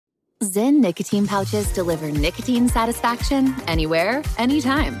Zyn nicotine pouches deliver nicotine satisfaction anywhere,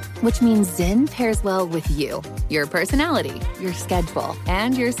 anytime, which means Zyn pairs well with you, your personality, your schedule,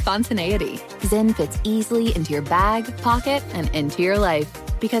 and your spontaneity. Zyn fits easily into your bag, pocket, and into your life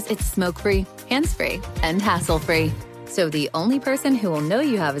because it's smoke-free, hands-free, and hassle-free. So the only person who will know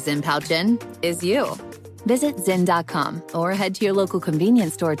you have a Zyn pouch in is you. Visit Zyn.com or head to your local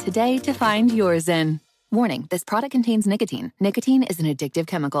convenience store today to find your Zyn. Warning, this product contains nicotine. Nicotine is an addictive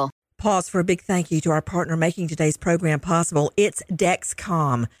chemical. Pause for a big thank you to our partner making today's program possible. It's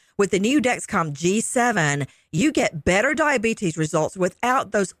Dexcom. With the new Dexcom G7, you get better diabetes results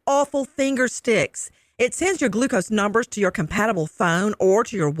without those awful finger sticks. It sends your glucose numbers to your compatible phone or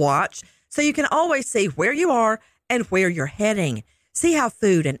to your watch, so you can always see where you are and where you're heading. See how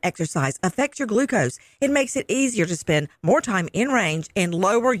food and exercise affects your glucose. It makes it easier to spend more time in range and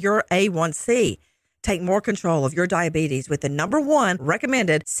lower your A1C. Take more control of your diabetes with the #1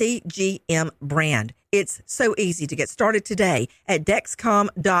 recommended CGM brand. It's so easy to get started today at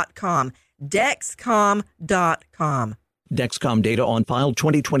Dexcom.com. Dexcom.com. Dexcom data on file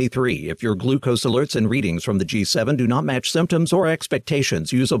 2023. If your glucose alerts and readings from the G7 do not match symptoms or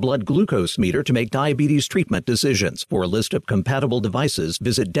expectations, use a blood glucose meter to make diabetes treatment decisions. For a list of compatible devices,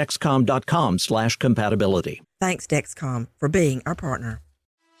 visit Dexcom.com/compatibility. Thanks, Dexcom, for being our partner.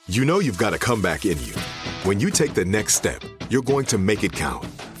 You know you've got a comeback in you. When you take the next step, you're going to make it count.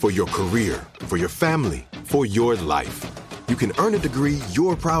 For your career, for your family, for your life. You can earn a degree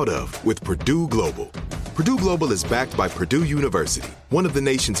you're proud of with Purdue Global. Purdue Global is backed by Purdue University, one of the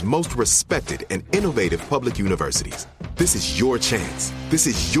nation's most respected and innovative public universities. This is your chance. This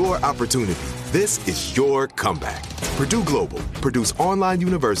is your opportunity. This is your comeback. Purdue Global, Purdue's online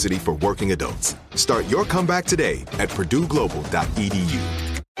university for working adults. Start your comeback today at purdueglobal.edu.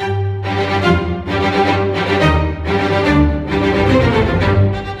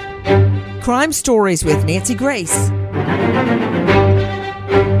 Crime Stories with Nancy Grace.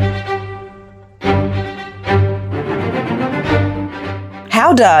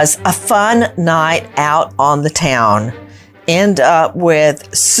 How does a fun night out on the town end up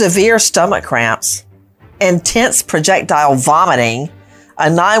with severe stomach cramps, intense projectile vomiting, a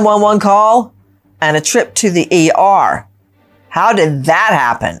 911 call, and a trip to the ER? How did that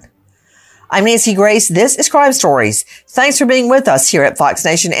happen? I'm Nancy Grace. This is Crime Stories. Thanks for being with us here at Fox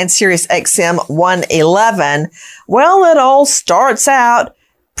Nation and Sirius XM 111. Well, it all starts out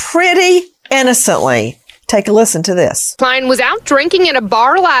pretty innocently. Take a listen to this. Klein was out drinking at a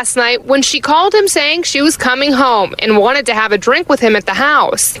bar last night when she called him saying she was coming home and wanted to have a drink with him at the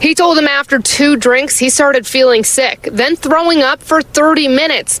house. He told him after 2 drinks he started feeling sick, then throwing up for 30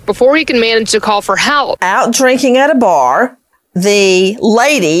 minutes before he can manage to call for help. Out drinking at a bar, the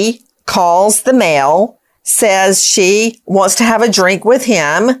lady calls the male, says she wants to have a drink with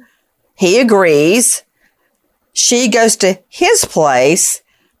him. He agrees. She goes to his place.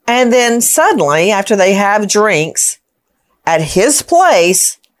 And then suddenly, after they have drinks at his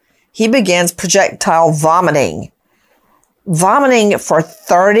place, he begins projectile vomiting. Vomiting for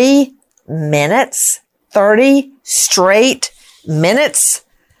 30 minutes, 30 straight minutes.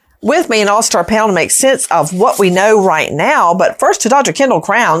 With me, an all-star panel to make sense of what we know right now. But first to Dr. Kendall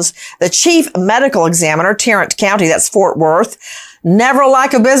Crowns, the chief medical examiner, Tarrant County, that's Fort Worth. Never a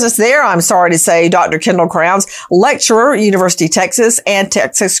lack of business there, I'm sorry to say, Dr. Kendall Crowns, lecturer, University of Texas and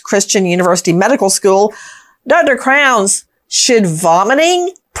Texas Christian University Medical School. Dr. Crowns, should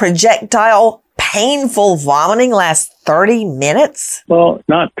vomiting, projectile, painful vomiting last 30 minutes? Well,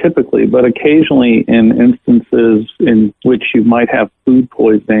 not typically, but occasionally in instances in which you might have food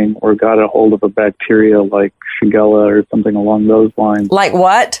poisoning or got a hold of a bacteria like Shigella or something along those lines. Like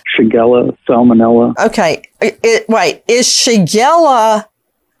what? Shigella, Salmonella. Okay. Wait, is Shigella,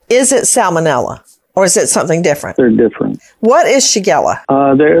 is it Salmonella? Or is it something different? They're different. What is Shigella?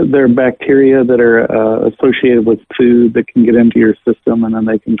 They're bacteria that are associated with food that can get into your system, and then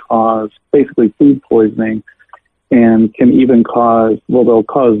they can cause basically food poisoning and can even cause, well, they'll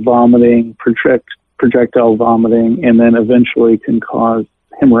cause vomiting, projectile vomiting, and then eventually can cause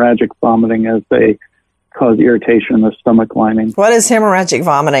hemorrhagic vomiting as they cause irritation in the stomach lining. What is hemorrhagic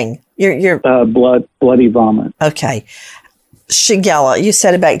vomiting? Bloody vomit. Okay. Shigella, you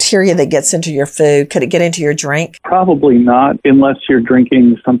said a bacteria that gets into your food. Could it get into your drink? Probably not, unless you're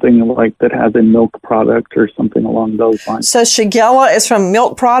drinking something like that has a milk product or something along those lines. So Shigella is from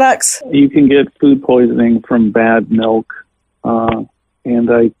milk products? You can get food poisoning from bad milk,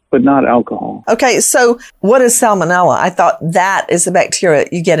 but not alcohol. Okay, so what is Salmonella? I thought that is the bacteria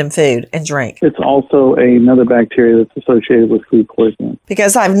you get in food and drink. It's also another bacteria that's associated with food poisoning.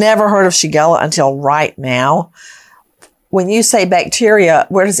 Because I've never heard of Shigella until right now. when you say bacteria,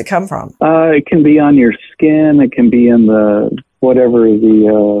 where does it come from? It can be on your skin. It can be in the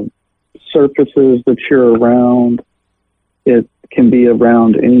surfaces that you're around. It can be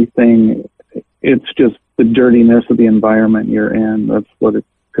around anything. It's just the dirtiness of the environment you're in. That's what it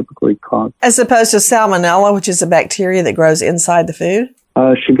typically causes. As opposed to salmonella, which is a bacteria that grows inside the food?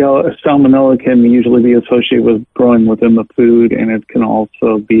 Salmonella can usually be associated with growing within the food, and it can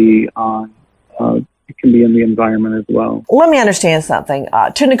also be it can be in the environment as well. Let me understand something.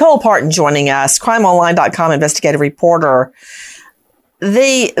 To Nicole Parton joining us, crimeonline.com investigative reporter.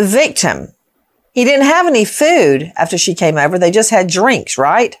 The victim, he didn't have any food after she came over. They just had drinks,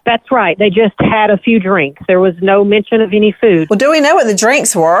 right? That's right. They just had a few drinks. There was no mention of any food. Well, do we know what the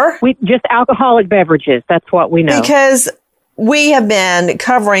drinks were? Just alcoholic beverages. That's what we know. Because we have been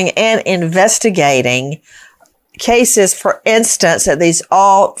covering and investigating cases, for instance, at these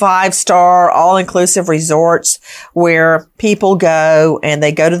all 5-star, all-inclusive resorts where people go and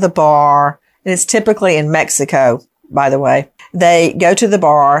they go to the bar. And it's typically in Mexico, by the way. They go to the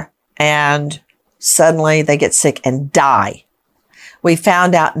bar and suddenly they get sick and die. We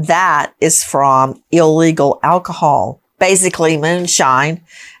found out that is from illegal alcohol, basically moonshine,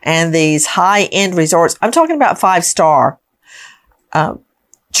 and these high-end resorts. I'm talking about 5-star.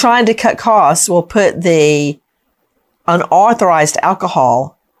 Trying to cut costs will put the unauthorized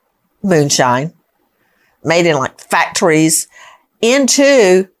alcohol, moonshine, made in like factories,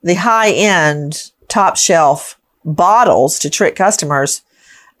 into the high-end, top-shelf bottles to trick customers,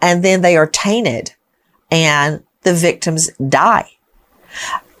 and then they are tainted and the victims die.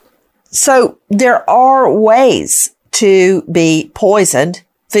 So there are ways to be poisoned,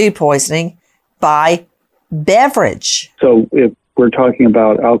 food poisoning, by beverage. So if we're talking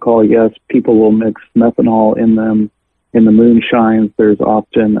about alcohol, yes, people will mix methanol in them. In the moonshines, there's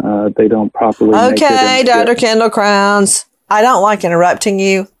often, they don't properly make it. Okay, Dr. Kendall Crowns, I don't like interrupting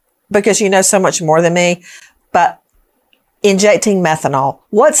you because you know so much more than me, but injecting methanol.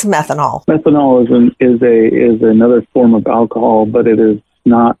 What's methanol? Methanol is another form of alcohol, but it is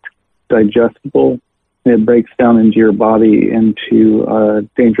not digestible. It breaks down into your body into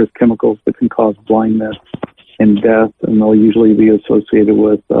dangerous chemicals that can cause blindness and death, and they'll usually be associated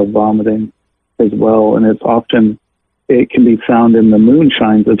with vomiting as well. And it can be found in the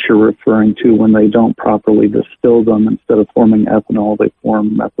moonshines that you're referring to when they don't properly distill them. Instead of forming ethanol, they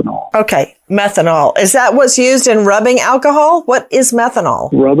form methanol. Okay, methanol. Is that what's used in rubbing alcohol? What is methanol?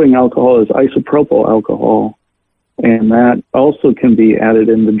 Rubbing alcohol is isopropyl alcohol, and that also can be added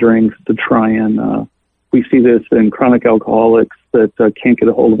in the drinks to try and, we see this in chronic alcoholics that can't get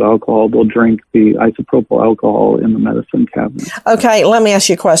a hold of alcohol. They'll drink the isopropyl alcohol in the medicine cabinet. Okay, let me ask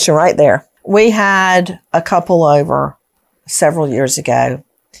you a question right there. We had a couple over several years ago,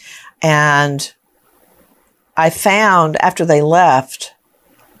 and I found after they left,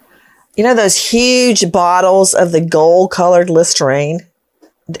 you know those huge bottles of the gold-colored Listerine?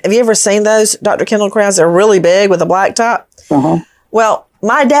 Have you ever seen those, Dr. Kendall Crowns? They're really big with a black top. Uh-huh. Well,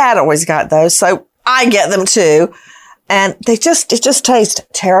 my dad always got those, so I get them too. And it just tastes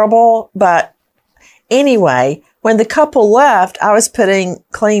terrible. But anyway, when the couple left, I was putting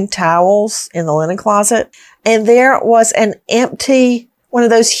clean towels in the linen closet, and there was an empty, one of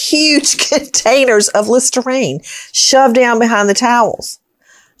those huge containers of Listerine shoved down behind the towels.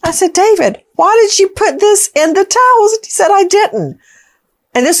 I said, David, why did you put this in the towels? And he said, I didn't.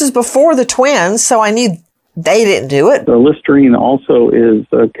 And this was before the twins, so I knew they didn't do it. The Listerine also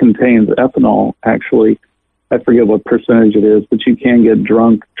contains ethanol, actually. I forget what percentage it is, but you can get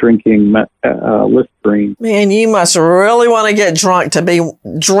drunk drinking Listerine. Man, you must really want to get drunk to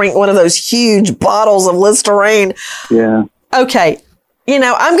drink one of those huge bottles of Listerine. Yeah. Okay. You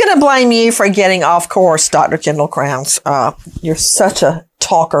know, I'm going to blame you for getting off course, Dr. Kendall Crowns. You're such a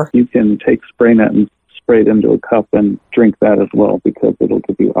talker. You can take spray net and spray it into a cup and drink that as well, because it'll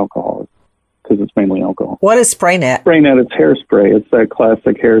give you alcohol. Because it's mainly alcohol. What is spray net? Spray net, it's hairspray. It's that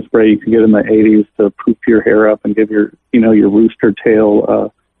classic hairspray you could get in the 80s to poof your hair up and give your rooster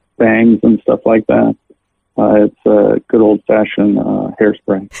tail bangs and stuff like that. It's a good old-fashioned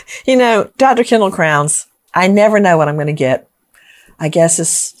hairspray. You know, Dr. Kendall Crowns, I never know what I'm going to get. I guess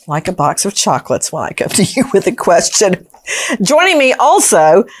it's like a box of chocolates when I come to you with a question. Joining me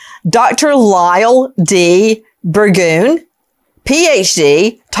also, Dr. Lyle D. Burgoon,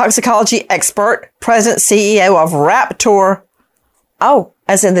 PhD, toxicology expert, president, CEO of Raptor,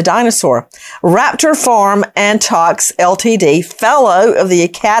 as in the dinosaur, Raptor Farm and Tox Ltd, fellow of the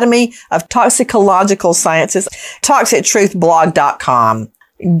Academy of Toxicological Sciences, ToxicTruthBlog.com.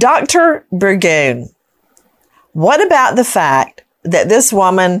 Dr. Burgoon, what about the fact that this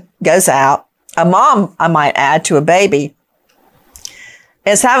woman goes out, a mom, I might add, to a baby,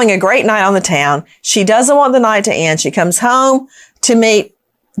 is having a great night on the town. She doesn't want the night to end. She comes home to meet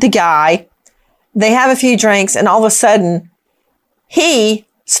the guy. They have a few drinks, and all of a sudden, he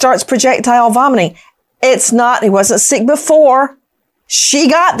starts projectile vomiting. He wasn't sick before she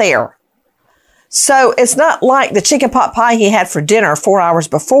got there. So it's not like the chicken pot pie he had for dinner 4 hours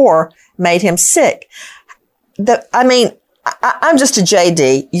before made him sick. I'm just a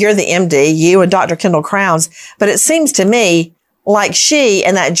JD. You're the MD, you and Dr. Kendall Crowns. But it seems to me like she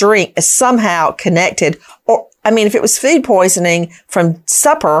and that drink is somehow connected. If it was food poisoning from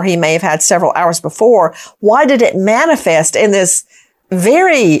supper he may have had several hours before, why did it manifest in this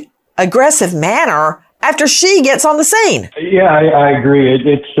very aggressive manner after she gets on the scene? Yeah, I agree.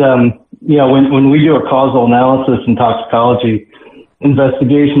 It's when we do a causal analysis in toxicology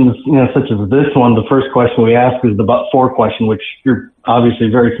investigations, such as this one, the first question we ask is the but-for question, which you're obviously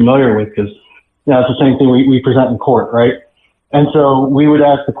very familiar with because it's the same thing we present in court, right? And so we would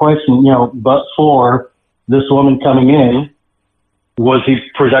ask the question, but for this woman coming in, was he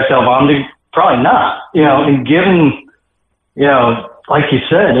projectile vomiting? Probably not. And given, like you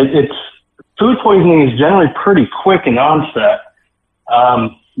said, it's food poisoning is generally pretty quick in onset.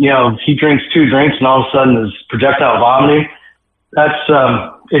 He drinks 2 drinks and all of a sudden is projectile vomiting. That's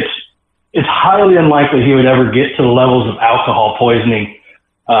it's highly unlikely he would ever get to the levels of alcohol poisoning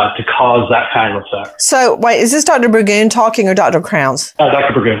to cause that kind of effect. So, wait, is this Dr. Burgoon talking or Dr. Crowns?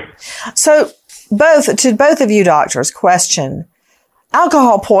 Dr. Burgoon. So, both of you doctors, question.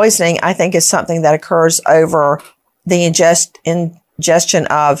 Alcohol poisoning, I think, is something that occurs over the ingestion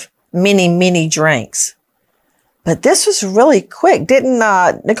of many, many drinks. But this was really quick. Didn't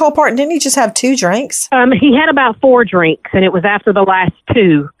Nicole Parton, didn't he just have 2 drinks? He had about 4 drinks, and it was after the last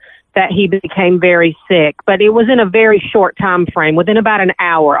 2 that he became very sick. But it was in a very short time frame. Within about an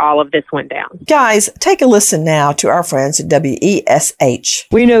hour, all of this went down. Guys, take a listen now to our friends at WESH.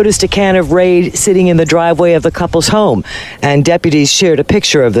 We noticed a can of Raid sitting in the driveway of the couple's home, and deputies shared a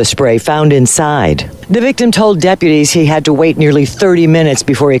picture of the spray found inside. The victim told deputies he had to wait nearly 30 minutes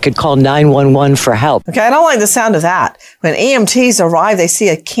before he could call 911 for help. Okay, I don't like the sound of that. When EMTs arrive, they see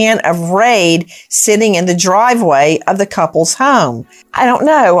a can of Raid sitting in the driveway of the couple's home. I don't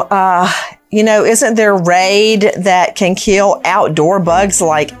know. Isn't there Raid that can kill outdoor bugs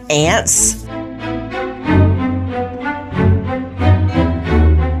like ants?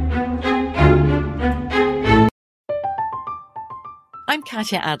 I'm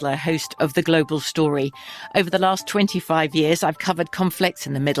Katya Adler, host of The Global Story. Over the last 25 years, I've covered conflicts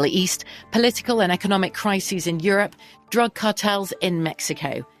in the Middle East, political and economic crises in Europe, drug cartels in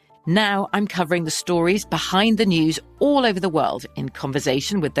Mexico. Now I'm covering the stories behind the news all over the world in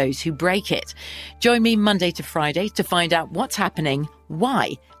conversation with those who break it. Join me Monday to Friday to find out what's happening,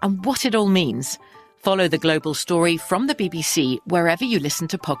 why, and what it all means. Follow The Global Story from the BBC wherever you listen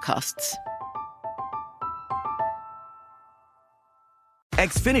to podcasts.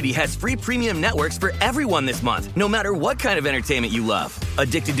 Xfinity has free premium networks for everyone this month, no matter what kind of entertainment you love.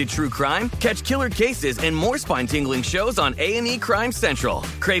 Addicted to true crime? Catch killer cases and more spine-tingling shows on A&E Crime Central.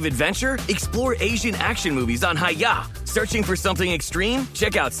 Crave adventure? Explore Asian action movies on Hi-YAH. Searching for something extreme?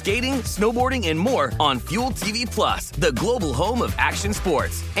 Check out skating, snowboarding, and more on Fuel TV Plus, the global home of action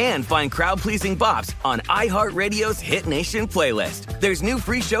sports. And find crowd-pleasing bops on iHeartRadio's Hit Nation playlist. There's new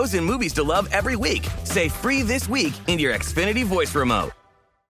free shows and movies to love every week. Say free this week in your Xfinity voice remote.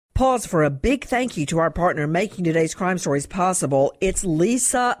 Pause for a big thank you to our partner making today's crime stories possible. It's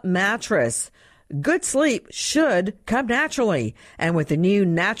Leesa Mattress. Good sleep should come naturally. And with the new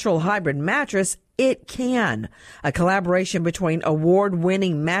natural hybrid mattress, it can. A collaboration between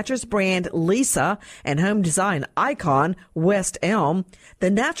award-winning mattress brand Leesa and home design icon West Elm,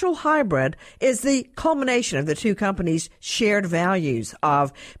 the natural hybrid is the culmination of the two companies' shared values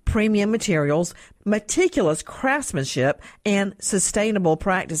of premium materials, meticulous craftsmanship, and sustainable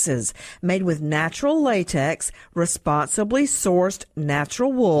practices. Made with natural latex, responsibly sourced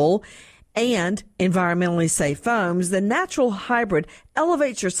natural wool, and environmentally safe foams, the natural hybrid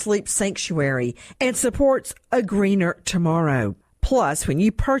elevates your sleep sanctuary and supports a greener tomorrow. Plus, when you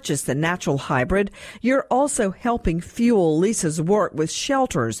purchase the natural hybrid, you're also helping fuel Leesa's work with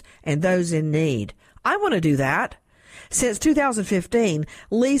shelters and those in need. I want to do that. Since 2015,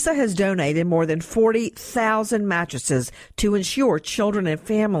 Leesa has donated more than 40,000 mattresses to ensure children and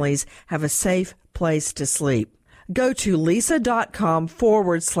families have a safe place to sleep. Go to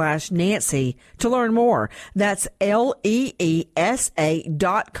Leesa.com/Nancy to learn more. That's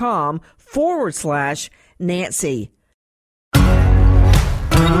LEESA.com/Nancy.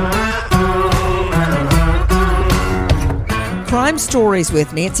 Crime Stories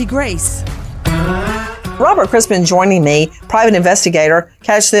with Nancy Grace. Robert Crispin joining me, private investigator.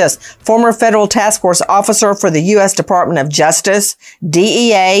 Catch this. Former federal task force officer for the U.S. Department of Justice,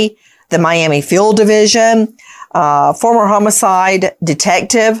 DEA, the Miami Field Division, former homicide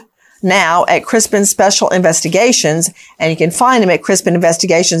detective, now at Crispin Special Investigations, and you can find him at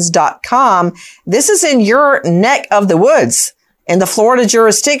crispininvestigations.com. This is in your neck of the woods in the Florida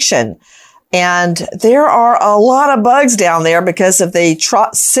jurisdiction. And there are a lot of bugs down there because of the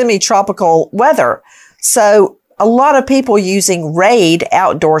semi-tropical weather. So a lot of people using Raid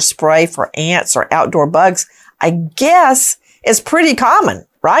outdoor spray for ants or outdoor bugs, I guess, is pretty common,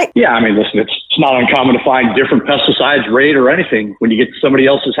 right? Yeah, I mean, listen, it's not uncommon to find different pesticides, Raid or anything when you get to somebody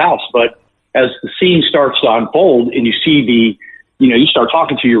else's house. But as the scene starts to unfold and you see you start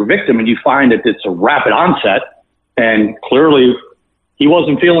talking to your victim and you find that it's a rapid onset, and clearly he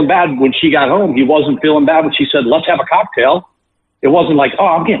wasn't feeling bad when she got home. He wasn't feeling bad when she said, let's have a cocktail. It wasn't like, oh,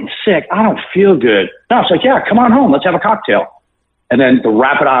 I'm getting sick. I don't feel good. No, it's like, yeah, come on home. Let's have a cocktail. And then the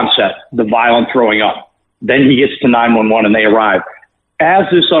rapid onset, the violent throwing up. Then he gets to 911 and they arrive. As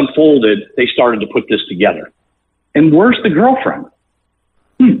this unfolded, they started to put this together. And where's the girlfriend?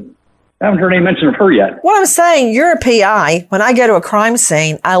 I haven't heard any mention of her yet. What I'm saying, you're a PI. When I go to a crime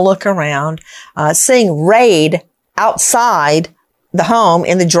scene, I look around, seeing Raid outside the home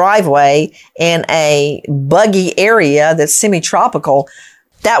in the driveway in a buggy area that's semi-tropical.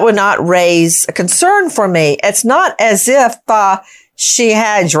 That would not raise a concern for me. It's not as if she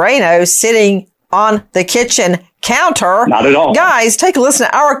had Drano sitting on the kitchen counter. Not at all. Guys, take a listen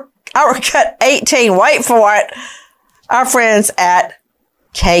to our Cut 18. Wait for it. Our friends at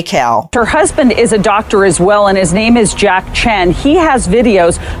KCAL. Her husband is a doctor as well, and his name is Jack Chen. He has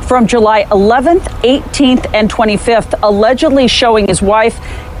videos from July 11th, 18th, and 25th, allegedly showing his wife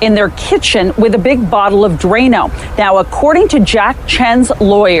in their kitchen with a big bottle of Drano. Now, according to Jack Chen's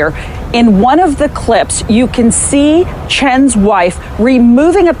lawyer, in one of the clips, you can see Chen's wife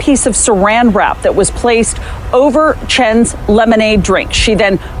removing a piece of saran wrap that was placed over Chen's lemonade drink. She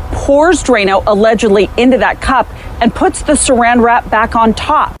then pours Drano allegedly into that cup and puts the saran wrap back on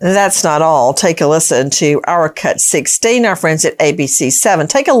top. That's not all. Take a listen to our Cut 16, our friends at ABC 7.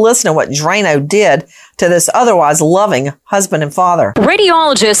 Take a listen to what Drano did to this otherwise loving husband and father.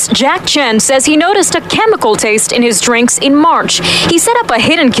 Radiologist Jack Chen says he noticed a chemical taste in his drinks in March. He set up a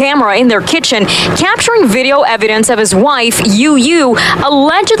hidden camera in their kitchen, capturing video evidence of his wife, Yu,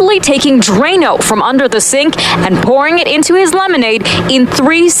 allegedly taking Drano from under the sink and pouring it into his lemonade in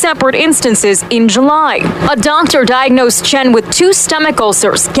 3 separate instances in July. A doctor diagnosed Chen with 2 stomach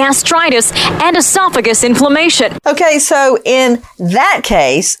ulcers, gastritis, and esophagus inflammation. Okay, so in that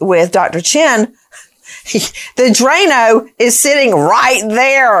case with Dr. Chen, the Drano is sitting right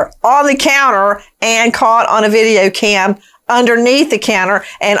there on the counter and caught on a video cam underneath the counter.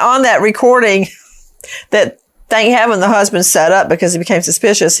 And on that recording that, thank heaven, the husband set up because he became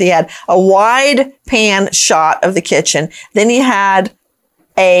suspicious, he had a wide pan shot of the kitchen. Then he had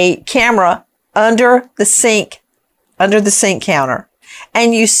a camera under the sink counter.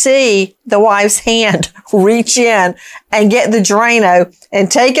 And you see the wife's hand reach in and get the Drano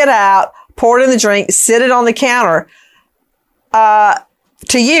and take it out, pour it in the drink, sit it on the counter. To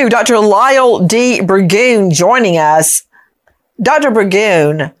you, Dr. Lyle D. Burgoon joining us. Dr.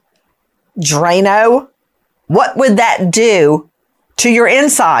 Burgoon, Drano, what would that do to your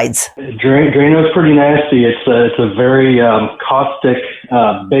insides? Drano is pretty nasty. It's a very caustic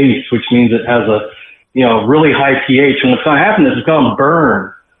base, which means it has a really high pH. And what's going to happen is it's going to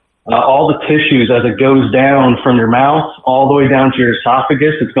burn all the tissues as it goes down from your mouth all the way down to your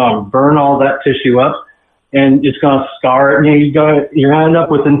esophagus. It's going to burn all that tissue up, and it's going to scar it. You're going to end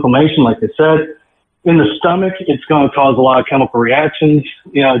up with inflammation, like I said. In the stomach, it's going to cause a lot of chemical reactions.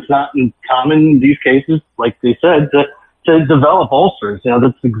 It's not uncommon in these cases, like they said, to develop ulcers.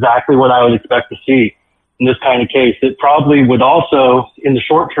 That's exactly what I would expect to see in this kind of case. It probably would also, in the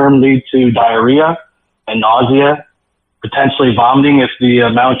short term, lead to diarrhea and nausea, potentially vomiting if the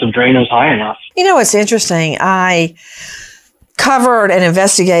amount of Drano is high enough. It's interesting. I covered and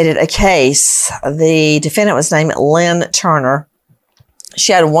investigated a case. The defendant was named Lynn Turner.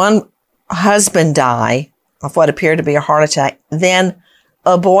 She had one husband die of what appeared to be a heart attack. Then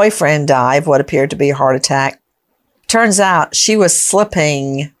a boyfriend died of what appeared to be a heart attack. Turns out she was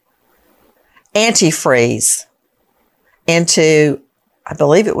slipping antifreeze into, I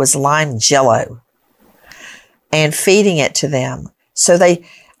believe it was lime jello, and feeding it to them. So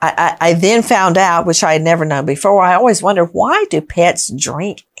I then found out, which I had never known before, I always wondered, why do pets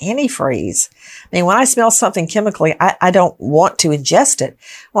drink antifreeze? I mean, when I smell something chemically, I don't want to ingest it.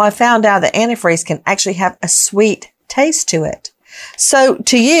 Well, I found out that antifreeze can actually have a sweet taste to it. So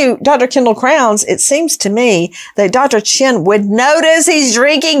to you, Dr. Kendall Crowns, it seems to me that Dr. Chen would notice he's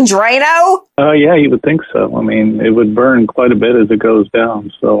drinking Drano? Yeah, you would think so. I mean, it would burn quite a bit as it goes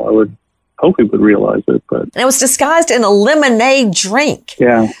down. So I would hope he would realize it. But it was disguised in a lemonade drink.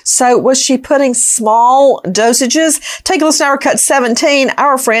 Yeah. So was she putting small dosages? Take a listen to our cut 17,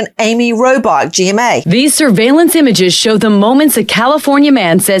 our friend Amy Robach, GMA. These surveillance images show the moments a California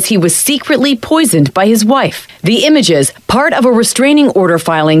man says he was secretly poisoned by his wife. The images, part of a restraining order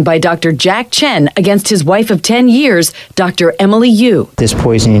filing by Dr. Jack Chen against his wife of 10 years, Dr. Emily Yu. This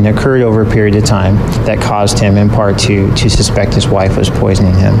poisoning occurred over a period of time that caused him in part to suspect his wife was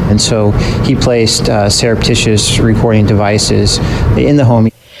poisoning him. And so he placed surreptitious recording devices in the home.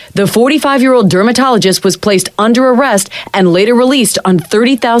 The 45-year-old dermatologist was placed under arrest and later released on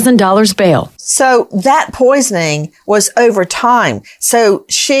 $30,000 bail. So that poisoning was over time. So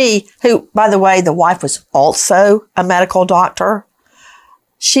she, who, by the way, the wife was also a medical doctor,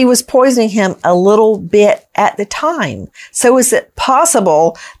 she was poisoning him a little bit at the time. So is it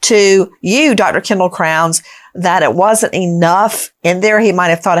possible to you, Dr. Kendall Crowns, that it wasn't enough in there? He might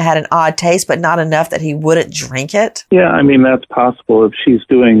have thought it had an odd taste, but not enough that he wouldn't drink it? Yeah, I mean, that's possible. If she's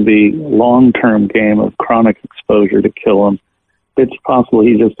doing the long-term game of chronic exposure to kill him, it's possible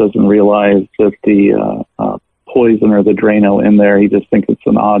he just doesn't realize that the poison or the Drano in there, he just thinks it's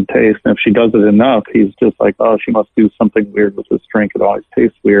an odd taste. And if she does it enough, he's just like, oh, she must do something weird with this drink. It always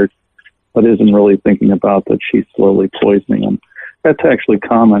tastes weird, but isn't really thinking about that she's slowly poisoning him. That's actually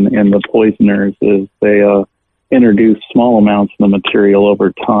common in the poisoners, is they introduce small amounts of the material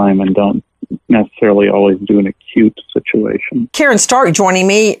over time and don't necessarily always do an acute situation. Karen Stark joining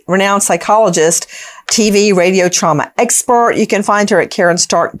me, renowned psychologist, TV, radio trauma expert. You can find her at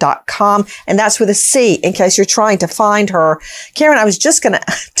KarenStark.com, and that's with a C in case you're trying to find her. Karen, I was just going to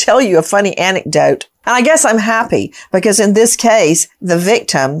tell you a funny anecdote, and I guess I'm happy because in this case, the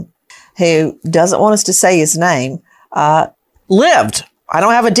victim, who doesn't want us to say his name, lived. I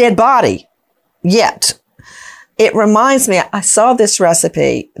don't have a dead body yet. It reminds me, I saw this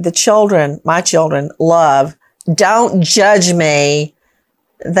recipe. The children, my children, love, don't judge me.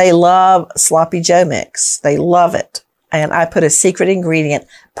 They love Sloppy Joe mix. They love it. And I put a secret ingredient,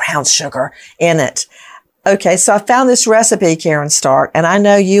 brown sugar, in it. Okay, so I found this recipe, Karen Stark, and I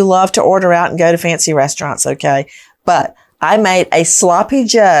know you love to order out and go to fancy restaurants, okay? But I made a Sloppy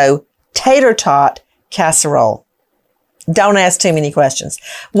Joe tater tot casserole. Don't ask too many questions.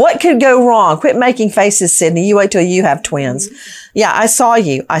 What could go wrong? Quit making faces, Sydney. You wait till you have twins. Yeah, I saw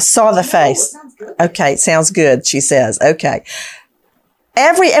you. I saw the face. Okay, sounds good, she says. Okay.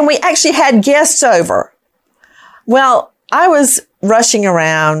 And we actually had guests over. Well, I was rushing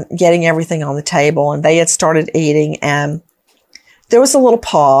around, getting everything on the table, and they had started eating, and there was a little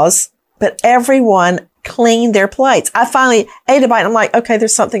pause, but everyone cleaned their plates. I finally ate a bite, and I'm like, okay,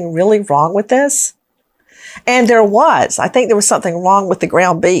 there's something really wrong with this. And there was. I think there was something wrong with the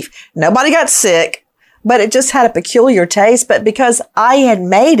ground beef. Nobody got sick, but it just had a peculiar taste. But because I had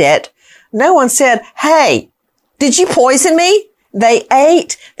made it, no one said, hey, did you poison me? They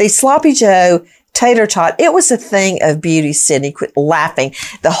ate the Sloppy Joe tater tot. It was a thing of beauty, Sydney. Quit laughing.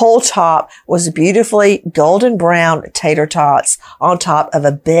 The whole top was beautifully golden brown tater tots on top of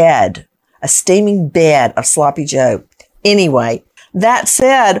a bed, a steaming bed of Sloppy Joe. Anyway, that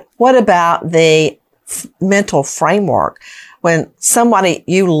said, what about the mental framework when somebody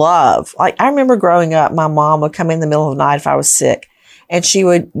you love, like I remember growing up, my mom would come in the middle of the night if I was sick and she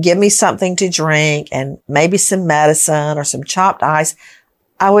would give me something to drink and maybe some medicine or some chopped ice.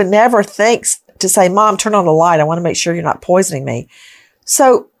 I would never think to say, Mom, turn on the light. I want to make sure you're not poisoning me.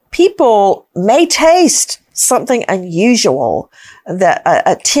 So people may taste something unusual, that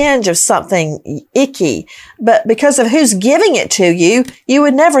a tinge of something icky, but because of who's giving it to you, you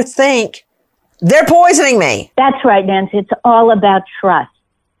would never think, they're poisoning me. That's right, Nancy. It's all about trust,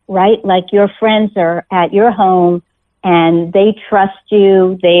 right? Like your friends are at your home and they trust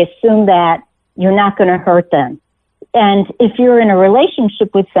you. They assume that you're not going to hurt them. And if you're in a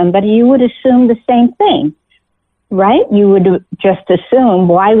relationship with somebody, you would assume the same thing, right? You would just assume,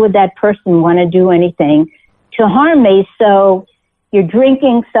 why would that person want to do anything to harm me? So you're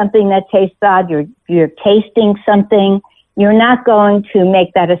drinking something that tastes odd. You're tasting something. You're not going to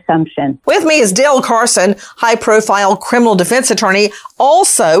make that assumption. With me is Dale Carson, high-profile criminal defense attorney,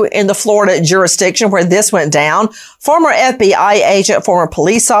 also in the Florida jurisdiction where this went down, former FBI agent, former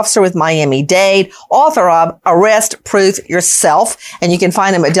police officer with Miami-Dade, author of Arrest Proof Yourself, and you can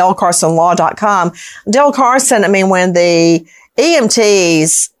find him at DaleCarsonLaw.com. Dale Carson, I mean, when the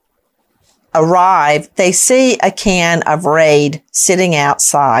EMTs arrive, they see a can of Raid sitting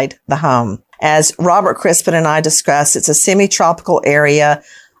outside the home. As Robert Crispin and I discussed, it's a semi-tropical area.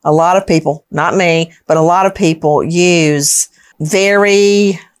 A lot of people, not me, but a lot of people use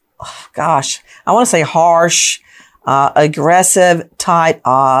very, I want to say harsh, aggressive type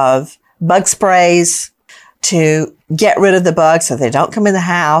of bug sprays to get rid of the bugs so they don't come in the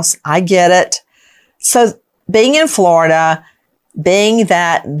house. I get it. So being in Florida, being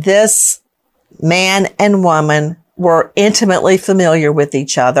that this man and woman were intimately familiar with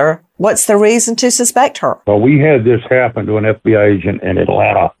each other, what's the reason to suspect her? Well, we had this happen to an FBI agent in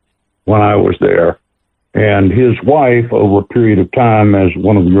Atlanta when I was there. And his wife, over a period of time, as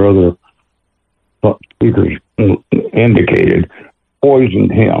one of your other speakers indicated,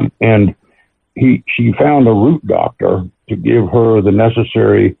 poisoned him. And she found a root doctor to give her the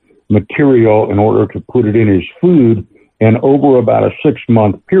necessary material in order to put it in his food. And over about a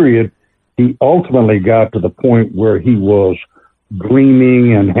 6-month period, he ultimately got to the point where he was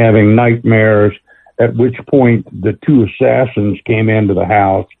dreaming and having nightmares, at which point the 2 assassins came into the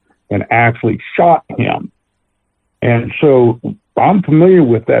house and actually shot him. And so I'm familiar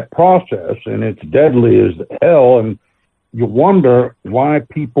with that process, and it's deadly as hell. And you wonder why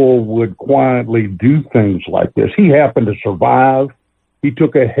people would quietly do things like this. He happened to survive. He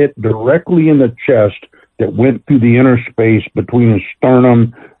took a hit directly in the chest that went through the inner space between his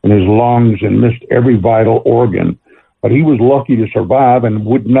sternum and his lungs and missed every vital organ. But he was lucky to survive and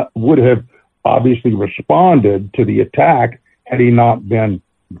would have obviously responded to the attack had he not been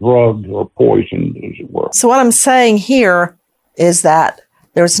drugged or poisoned, as it were. So what I'm saying here is that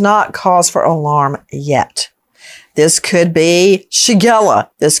there's not cause for alarm yet. This could be Shigella.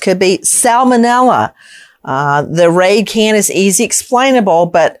 This could be Salmonella. The raid can is easy explainable,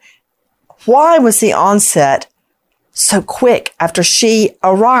 but why was the onset so quick after she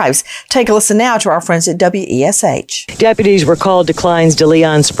arrives? Take a listen now to our friends at WESH. Deputies were called to Klein's De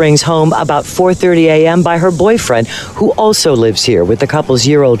Leon Springs home about 4:30 a.m. by her boyfriend, who also lives here with the couple's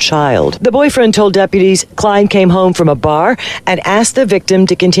year-old child. The boyfriend told deputies Klein came home from a bar and asked the victim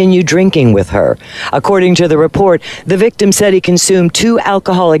to continue drinking with her. According to the report, the victim said he consumed 2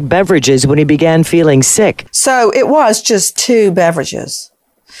 alcoholic beverages when he began feeling sick. So it was just 2 beverages.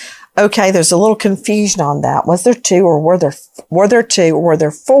 Okay, there's a little confusion on that. Was there 2 or were there 2 or were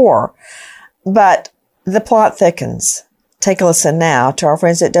there 4? But the plot thickens. Take a listen now to our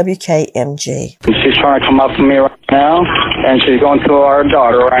friends at WKMG. She's trying to come up to me right now, and she's going to our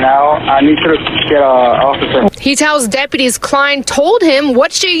daughter right now. I need to get an officer. He tells deputies Klein told him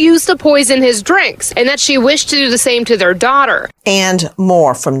what she used to poison his drinks and that she wished to do the same to their daughter. And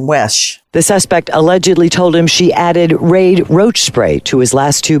more from Wesh. The suspect allegedly told him she added Raid roach spray to his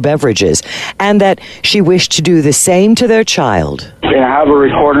last 2 beverages and that she wished to do the same to their child. And I have a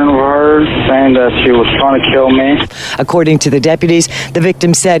recording of her saying that she was trying to kill me. According to the deputies, the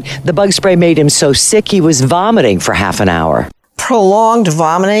victim said the bug spray made him so sick he was vomiting for half an hour. Prolonged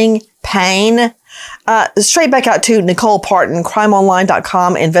vomiting, pain. Straight back out to Nicole Parton,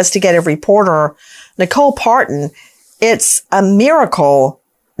 crimeonline.com investigative reporter. Nicole Parton, it's a miracle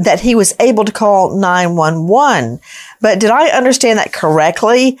that he was able to call 911. But did I understand that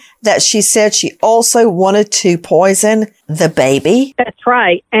correctly? That she said she also wanted to poison the baby? That's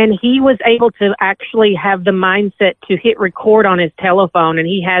right. And he was able to actually have the mindset to hit record on his telephone. And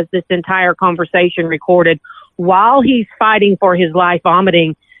he has this entire conversation recorded while he's fighting for his life,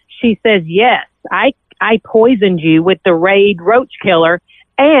 vomiting. She says, yes, I poisoned you with the Raid roach killer,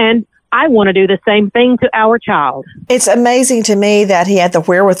 and I want to do the same thing to our child. It's amazing to me that he had the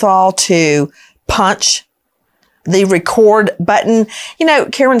wherewithal to punch the record button. You know,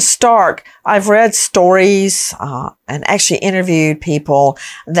 Karen Stark, I've read stories and actually interviewed people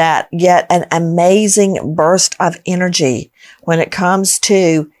that get an amazing burst of energy when it comes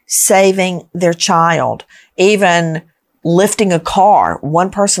to saving their child, even lifting a car, one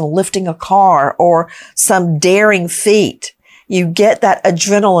person lifting a car or some daring feat. You get that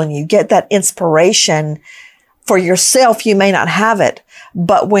adrenaline, you get that inspiration. For yourself, you may not have it.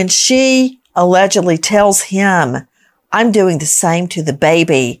 But when she allegedly tells him, I'm doing the same to the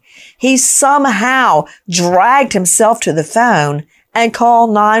baby, he somehow dragged himself to the phone and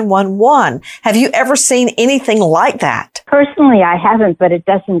called 911. Have you ever seen anything like that? Personally, I haven't, but it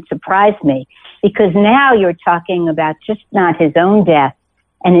doesn't surprise me because now you're talking about just not his own death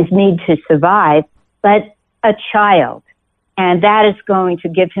and his need to survive, but a child. And that is going to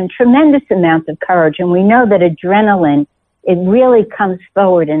give him tremendous amounts of courage. And we know that adrenaline, it really comes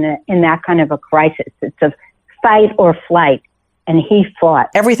forward in that kind of a crisis. It's a fight or flight. And he fought.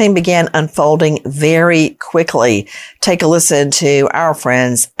 Everything began unfolding very quickly. Take a listen to our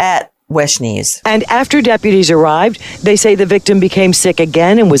friends at WESH News. And after deputies arrived, they say the victim became sick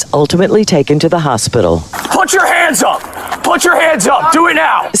again and was ultimately taken to the hospital. Put your hands up! Put your hands up! Do it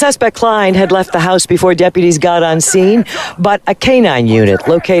now! Suspect Klein had left the house before deputies got on scene, but a canine unit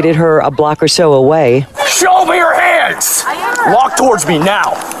located her a block or so away. Show me your hands! Walk towards me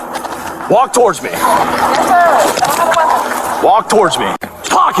now. Walk towards me. Walk towards me.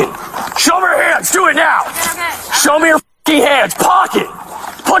 Pocket! Show me your hands! Do it now! Show me your f***ing hands! Pocket!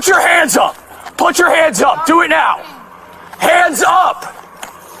 Put your hands up! Put your hands up! Do it now! Hands up!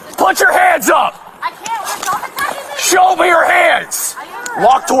 Put your hands up! Show me your hands!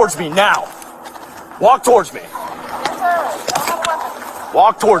 Walk towards me now. Walk towards me.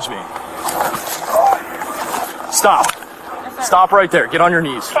 Walk towards me. Stop. Stop right there. Get on your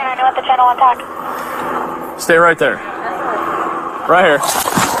knees. Can I know what the channel attack? Stay right there. Right here.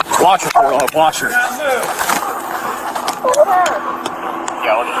 Watch her. Watch her.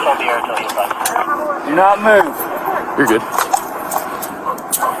 Yeah, we'll just hold the air until he's done. Do not move. You're good.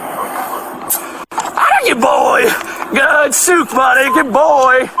 Atta good boy. Good souk, buddy. Good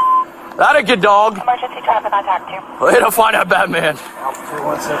boy. Atta good dog. Emergency traffic attack 2. Way to find out, Batman.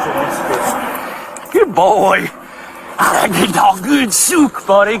 Good boy. Atta good dog. Good souk,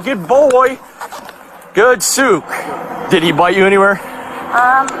 buddy. Good boy. Good souk. Did he bite you anywhere?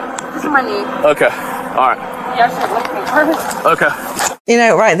 This is my knee. Okay. All right. Yeah, she licked me first. Okay. You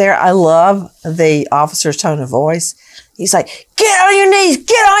know, right there, I love the officer's tone of voice. He's like, get on your knees,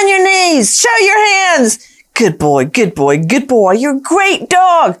 get on your knees, show your hands. Good boy, good boy, good boy. You're a great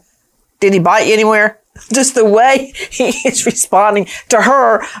dog. Did he bite you anywhere? Just the way he is responding to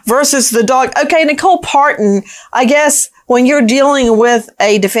her versus the dog. Okay, Nicole Parton, I guess when you're dealing with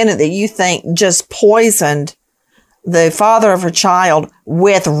a defendant that you think just poisoned the father of her child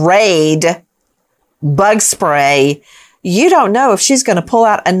with Raid bug spray, you don't know if she's going to pull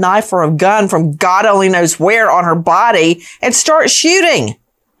out a knife or a gun from God only knows where on her body and start shooting.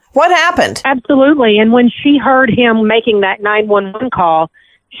 What happened? Absolutely. And when she heard him making that 911 call,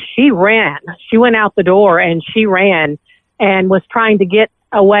 she ran. She went out the door and she ran and was trying to get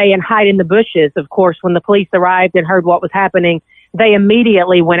away and hide in the bushes. Of course, when the police arrived and heard what was happening, they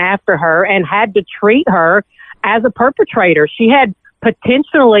immediately went after her and had to treat her as a perpetrator. She had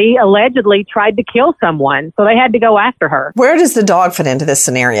potentially, allegedly tried to kill someone, so they had to go after her. Where does the dog fit into this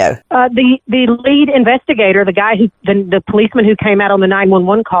scenario? The lead investigator, the guy the policeman who came out on the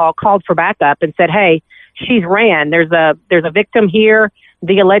 911 call, called for backup and said, "Hey, she's ran. There's a victim here.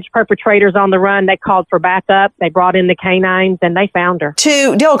 The alleged perpetrator's on the run." They called for backup. They brought in the canines and they found her.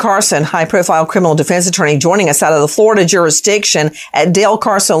 To Dale Carson, high-profile criminal defense attorney, joining us out of the Florida jurisdiction at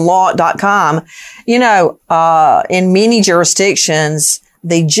DaleCarsonLaw.com. You know, in many jurisdictions,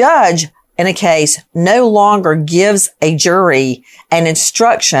 the judge in a case no longer gives a jury an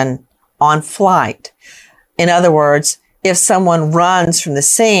instruction on flight. In other words, if someone runs from the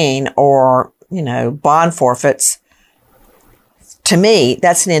scene or, bond forfeits, to me,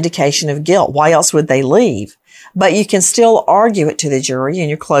 that's an indication of guilt. Why else would they leave? But you can still argue it to the jury in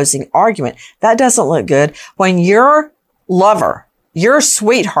your closing argument. That doesn't look good. When your lover, your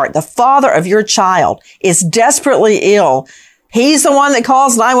sweetheart, the father of your child is desperately ill, he's the one that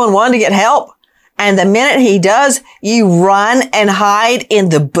calls 911 to get help. And the minute he does, you run and hide in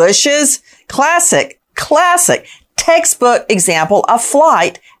the bushes. Classic, textbook example of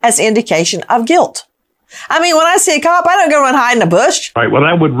flight as indication of guilt. I mean, when I see a cop, I don't go run hide in a bush. Right. Well,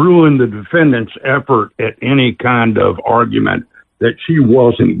 that would ruin the defendant's effort at any kind of argument that she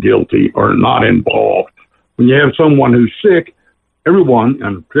wasn't guilty or not involved. When you have someone who's sick, everyone,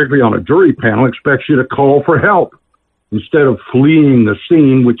 and particularly on a jury panel, expects you to call for help instead of fleeing the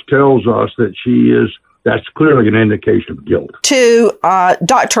scene, which tells us that that's clearly an indication of guilt. To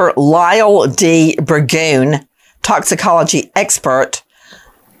Dr. Lyle D. Burgoon, toxicology expert.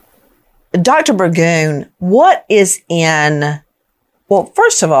 Dr. Burgoon,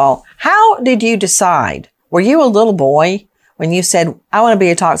 first of all, how did you decide? Were you a little boy when you said, I want to be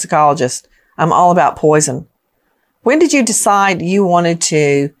a toxicologist? I'm all about poison. When did you decide you wanted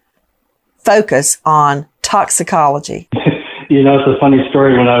to focus on toxicology? It's a funny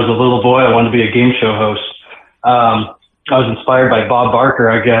story. When I was a little boy, I wanted to be a game show host. I was inspired by Bob Barker,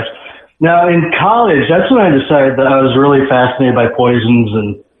 I guess. Now, in college, that's when I decided that I was really fascinated by poisons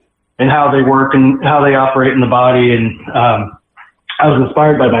and how they work and how they operate in the body. And I was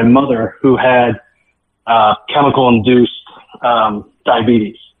inspired by my mother, who had chemical-induced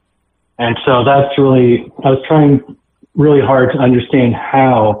diabetes. And so I was trying really hard to understand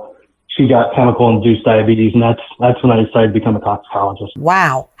how she got chemical-induced diabetes, and that's when I decided to become a toxicologist.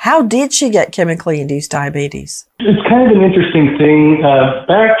 Wow. How did she get chemically induced diabetes? It's kind of an interesting thing.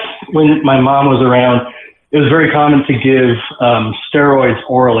 Back when my mom was around, it was very common to give steroids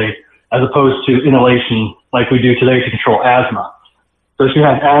orally as opposed to inhalation like we do today to control asthma. So if she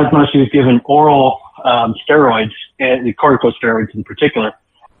had asthma, she was given oral steroids, and the corticosteroids in particular.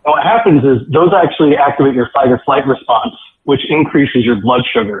 And what happens is those actually activate your fight or flight response, which increases your blood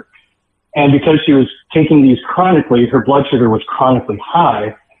sugar. And because she was taking these chronically, her blood sugar was chronically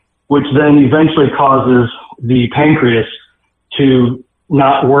high, which then eventually causes the pancreas to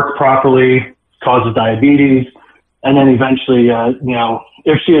not work properly, causes diabetes, and then eventually,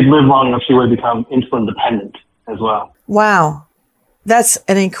 if she had lived long enough, she would have become insulin dependent as well. Wow. That's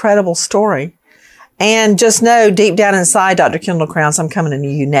an incredible story. And just know deep down inside, Dr. Kendall Crowns, I'm coming to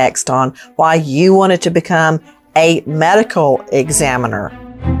you next on why you wanted to become a medical examiner.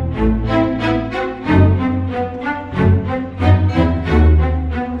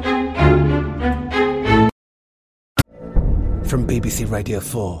 From BBC Radio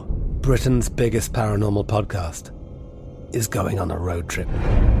 4, Britain's biggest paranormal podcast is going on a road trip.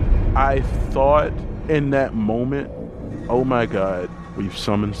 I thought in that moment, oh my God, we've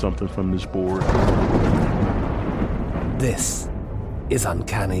summoned something from this board. This is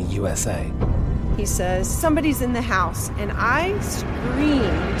Uncanny USA. He says, somebody's in the house, and I screamed.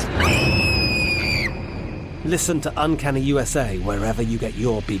 Listen to Uncanny USA wherever you get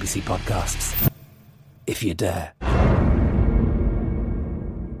your BBC podcasts, if you dare.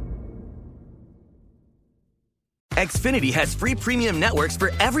 Xfinity has free premium networks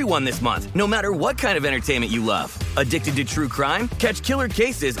for everyone this month, no matter what kind of entertainment you love. Addicted to true crime? Catch killer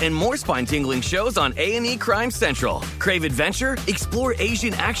cases and more spine-tingling shows on A&E Crime Central. Crave adventure? Explore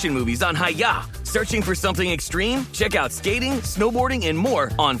Asian action movies on Hi-YAH. Searching for something extreme? Check out skating, snowboarding, and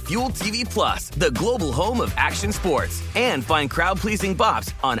more on Fuel TV Plus, the global home of action sports. And find crowd-pleasing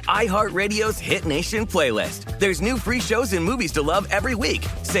bops on iHeartRadio's Hit Nation playlist. There's new free shows and movies to love every week.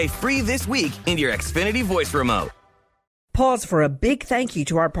 Say free this week in your Xfinity voice remote. Pause for a big thank you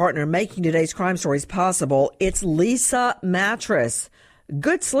to our partner making today's crime stories possible. It's Leesa Mattress.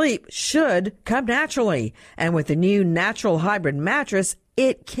 Good sleep should come naturally. And with the new natural hybrid mattress,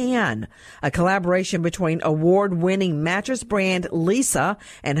 it can. A collaboration between award-winning mattress brand Leesa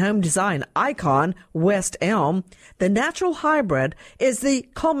and home design icon West Elm, the natural hybrid is the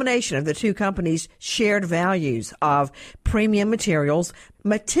culmination of the two companies' shared values of premium materials,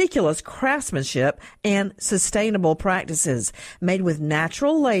 meticulous craftsmanship, and sustainable practices. Made with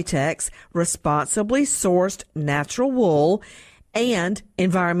natural latex, responsibly sourced natural wool, and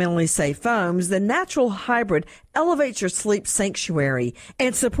environmentally safe foams, the natural hybrid elevates your sleep sanctuary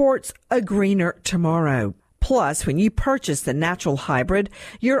and supports a greener tomorrow. Plus, when you purchase the natural hybrid,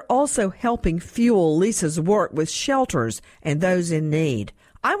 you're also helping fuel Leesa's work with shelters and those in need.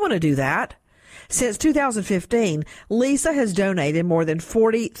 I want to do that. Since 2015, Leesa has donated more than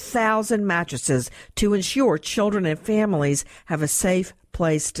 40,000 mattresses to ensure children and families have a safe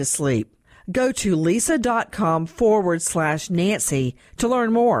place to sleep. Go to Leesa.com/Nancy to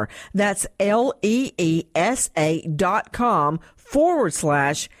learn more. That's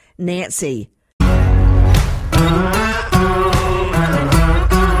LEESA.com/Nancy.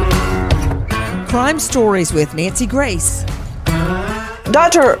 Crime Stories with Nancy Grace.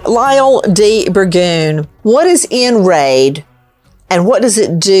 Dr. Lyle D. Burgoon, what is in Raid and what does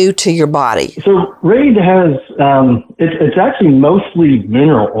it do to your body? So Raid has, it's actually mostly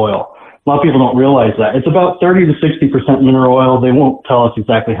mineral oil. A lot of people don't realize that. It's about 30 to 60% mineral oil. They won't tell us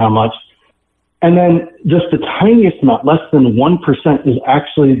exactly how much. And then just the tiniest amount, less than 1%, is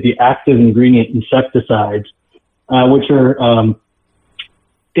actually the active ingredient insecticides, which are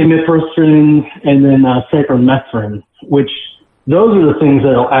imipirocin and then cypermethrin, which those are the things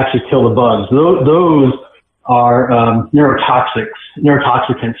that will actually kill the bugs. Those are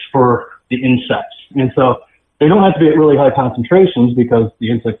neurotoxicants for the insects. And so they don't have to be at really high concentrations because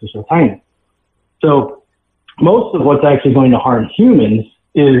the insects are so tiny. So most of what's actually going to harm humans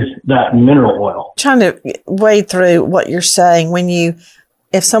is that mineral oil. Trying to wade through what you're saying.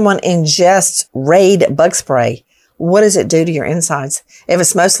 If someone ingests Raid bug spray, what does it do to your insides? If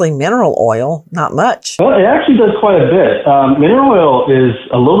it's mostly mineral oil, not much. Well, it actually does quite a bit. Mineral oil is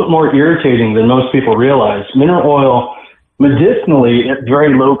a little bit more irritating than most people realize. Mineral oil, medicinally, at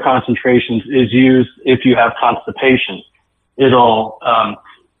very low concentrations, is used if you have constipation. It'll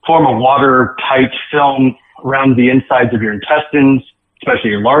form a water-tight film around the insides of your intestines, especially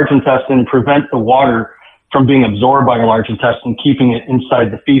your large intestine, prevent the water from being absorbed by your large intestine, keeping it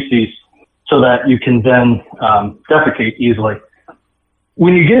inside the feces so that you can then defecate easily.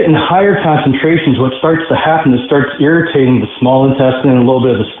 When you get in higher concentrations, what starts to happen is starts irritating the small intestine and a little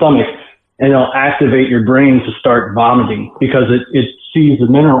bit of the stomach, and it'll activate your brain to start vomiting because it sees the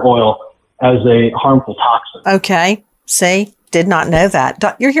mineral oil as a harmful toxin. Okay. See? Did not know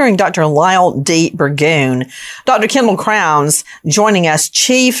that. You're hearing Dr. Lyle D. Burgoon. Dr. Kendall Crowns joining us,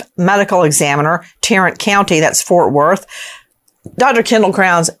 Chief Medical Examiner, Tarrant County, that's Fort Worth. Dr. Kendall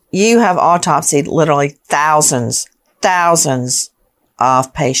Crowns, you have autopsied literally thousands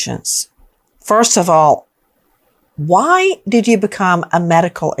of patients. First of all, why did you become a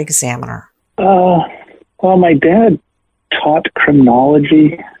medical examiner? Well, my dad taught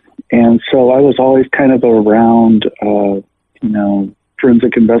criminology, and so I was always kind of around,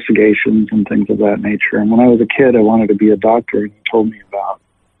 forensic investigations and things of that nature. And when I was a kid, I wanted to be a doctor, and he told me about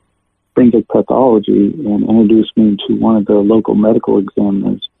forensic pathology and introduced me to one of the local medical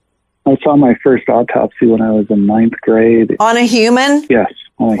examiners. I saw my first autopsy when I was in 9th grade. On a human? Yes,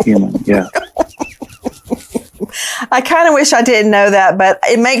 on a human, yeah. I kind of wish I didn't know that, but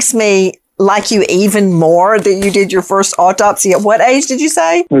it makes me like you even more that you did your first autopsy. At what age did you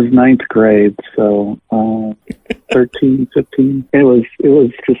say? It was 9th grade, so 13, 15. It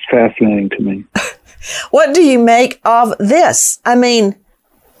was just fascinating to me. What do you make of this? I mean,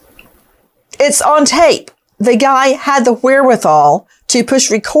 it's on tape. The guy had the wherewithal to push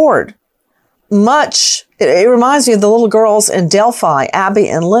record. It reminds me of the little girls in Delphi, Abby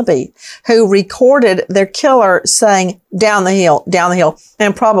and Libby, who recorded their killer saying, down the hill,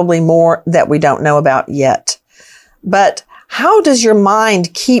 and probably more that we don't know about yet. But how does your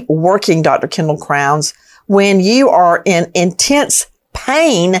mind keep working, Dr. Kendall Crowns, when you are in intense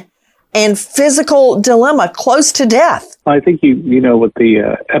pain and physical dilemma, close to death? I think with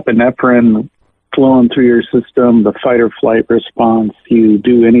the epinephrine flowing through your system, the fight or flight response, you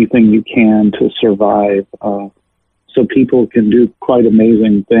do anything you can to survive. So people can do quite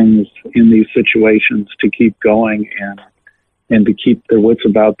amazing things in these situations to keep going and to keep their wits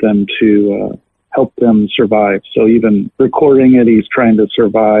about them to help them survive. So even recording it, he's trying to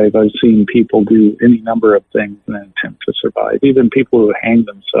survive. I've seen people do any number of things in an attempt to survive. Even people who hang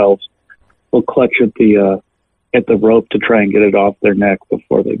themselves will clutch at the rope to try and get it off their neck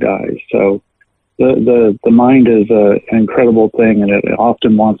before they die. So the mind is an incredible thing, and it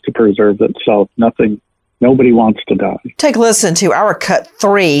often wants to preserve itself. Nobody wants to die. Take a listen to our cut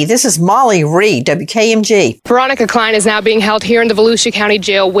 3. This is Molly Reed, WKMG. Veronica Klein is now being held here in the Volusia County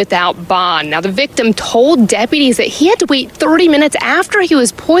Jail without bond. Now, the victim told deputies that he had to wait 30 minutes after he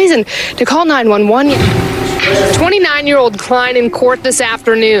was poisoned to call 911. 29-year-old Klein in court this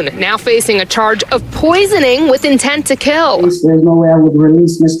afternoon, now facing a charge of poisoning with intent to kill. There's no way I would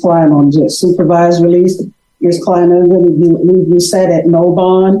release Ms. Klein on just supervised release. Ms. Klein legally set at no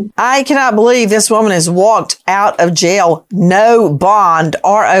bond. I cannot believe this woman has walked out of jail, no bond,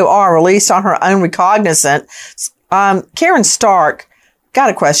 ROR, released on her own recognizance. Karen Stark, got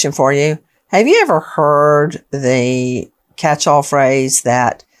a question for you. Have you ever heard the catch-all phrase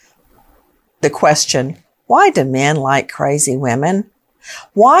that the question, why do men like crazy women?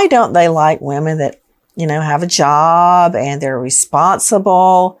 Why don't they like women that, have a job and they're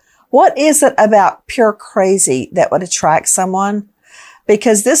responsible? What is it about pure crazy that would attract someone?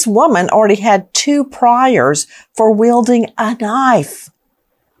 Because this woman already had 2 priors for wielding a knife.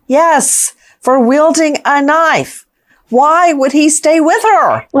 Yes, for wielding a knife. Why would he stay with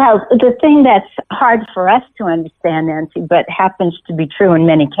her? Well, the thing that's hard for us to understand, Nancy, but happens to be true in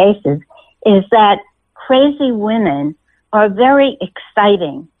many cases, is that crazy women are very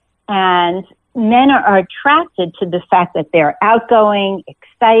exciting, and men are attracted to the fact that they're outgoing,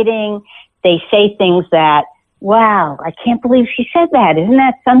 exciting. They say things that, wow, I can't believe she said that. Isn't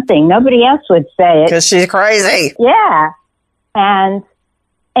that something? Nobody else would say it. Because she's crazy. Yeah. And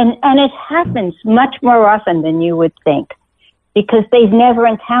it happens much more often than you would think, because they've never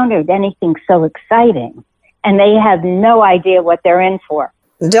encountered anything so exciting, and they have no idea what they're in for.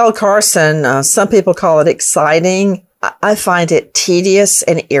 Del Carson, some people call it exciting. I find it tedious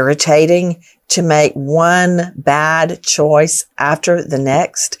and irritating to make one bad choice after the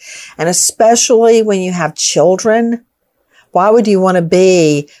next. And especially when you have children, why would you want to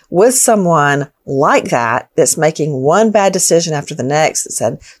be with someone like that that's making one bad decision after the next, that's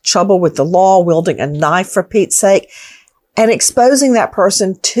had trouble with the law, wielding a knife for Pete's sake, and exposing that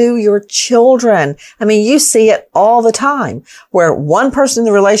person to your children? I mean, you see it all the time where one person in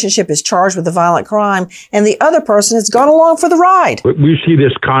the relationship is charged with a violent crime and the other person has gone along for the ride. We see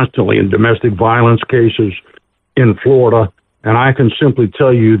this constantly in domestic violence cases in Florida, and I can simply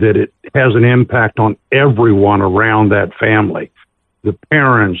tell you that it has an impact on everyone around that family. The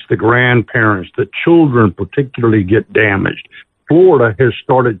parents, the grandparents, the children particularly get damaged. Florida has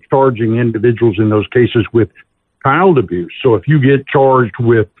started charging individuals in those cases with child abuse. So if you get charged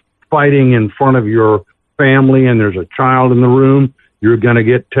with fighting in front of your family and there's a child in the room, you're going to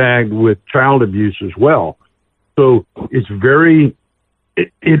get tagged with child abuse as well. So it's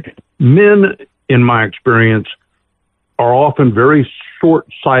men, in my experience, are often very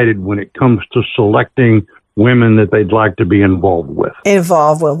short-sighted when it comes to selecting women that they'd like to be involved with.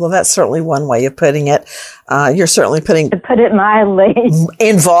 Well, that's certainly one way of putting it. You're certainly putting, to put it mildly,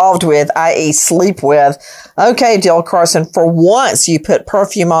 involved with, i.e. sleep with. Okay, Dill Carson, for once you put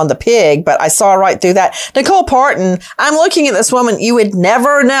perfume on the pig, but I saw right through that. Nicole Parton, I'm looking at this woman. You would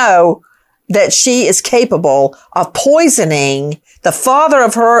never know that she is capable of poisoning the father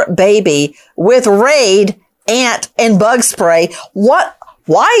of her baby with Raid, ant, and bug spray.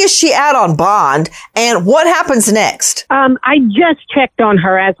 Why is she out on bond, and what happens next? I just checked on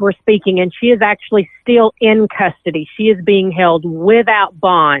her as we're speaking, and she is actually still in custody. She is being held without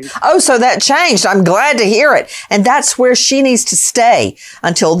bond. Oh, so that changed. I'm glad to hear it. And that's where she needs to stay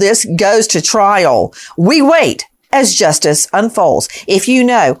until this goes to trial. We wait as justice unfolds. If you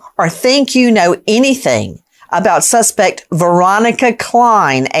know or think you know anything about suspect Veronica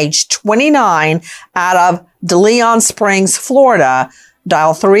Klein, age 29, out of DeLeon Springs, Florida,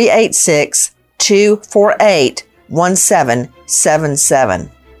 dial 386-248-1777.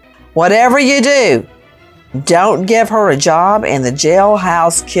 Whatever you do, don't give her a job in the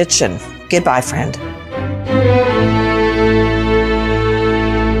jailhouse kitchen. Goodbye, friend.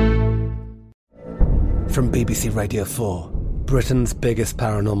 From BBC Radio 4, Britain's biggest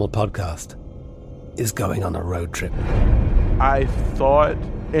paranormal podcast is going on a road trip. I thought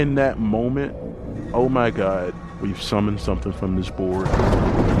in that moment, oh my God, we've summoned something from this board.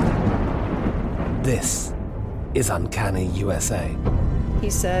 This is Uncanny USA. He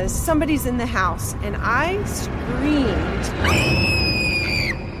says, somebody's in the house, and I screamed.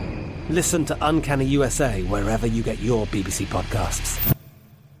 Listen to Uncanny USA wherever you get your BBC podcasts,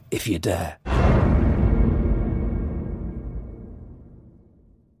 if you dare.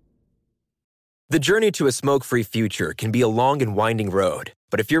 The journey to a smoke-free future can be a long and winding road.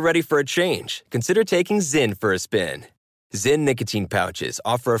 But if you're ready for a change, consider taking Zyn for a spin. Zyn nicotine pouches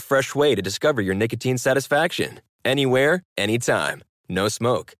offer a fresh way to discover your nicotine satisfaction. Anywhere, anytime. No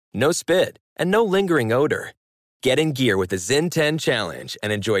smoke, no spit, and no lingering odor. Get in gear with the Zyn 10 Challenge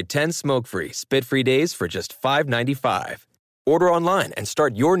and enjoy 10 smoke-free, spit-free days for just $5.95. Order online and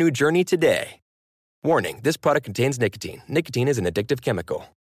start your new journey today. Warning, this product contains nicotine. Nicotine is an addictive chemical.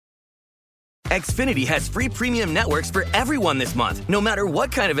 Xfinity has free premium networks for everyone this month, no matter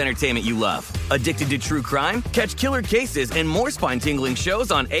what kind of entertainment you love. Addicted to true crime? Catch killer cases and more spine-tingling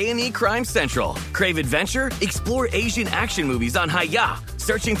shows on A&E Crime Central. Crave adventure? Explore Asian action movies on Hi-YAH.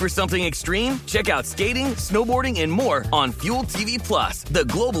 Searching for something extreme? Check out skating, snowboarding, and more on Fuel TV Plus, the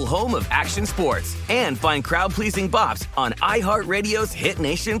global home of action sports. And find crowd-pleasing bops on iHeartRadio's Hit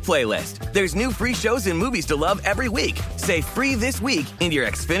Nation playlist. There's new free shows and movies to love every week. Say free this week in your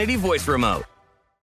Xfinity voice remote.